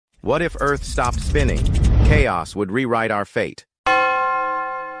What if Earth stopped spinning? Chaos would rewrite our fate.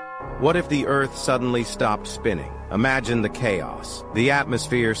 What if the Earth suddenly stopped spinning? Imagine the chaos. The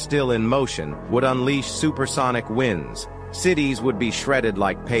atmosphere, still in motion, would unleash supersonic winds. Cities would be shredded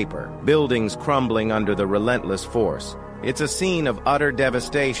like paper, buildings crumbling under the relentless force. It's a scene of utter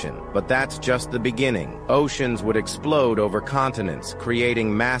devastation, but that's just the beginning. Oceans would explode over continents,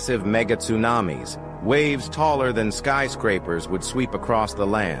 creating massive mega-tsunamis. Waves taller than skyscrapers would sweep across the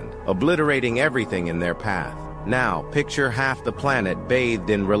land, obliterating everything in their path. Now, picture half the planet bathed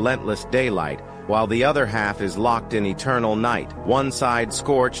in relentless daylight, while the other half is locked in eternal night. One side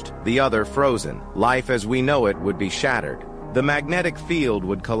scorched, the other frozen. Life as we know it would be shattered. The magnetic field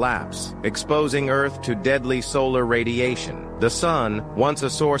would collapse, exposing Earth to deadly solar radiation. The sun, once a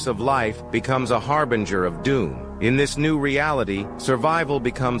source of life, becomes a harbinger of doom. In this new reality, survival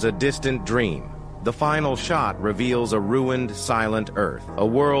becomes a distant dream. The final shot reveals a ruined, silent Earth, a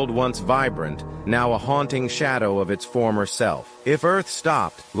world once vibrant, now a haunting shadow of its former self. If Earth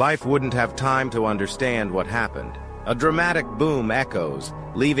stopped, life wouldn't have time to understand what happened. A dramatic boom echoes,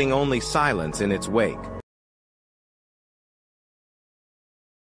 leaving only silence in its wake.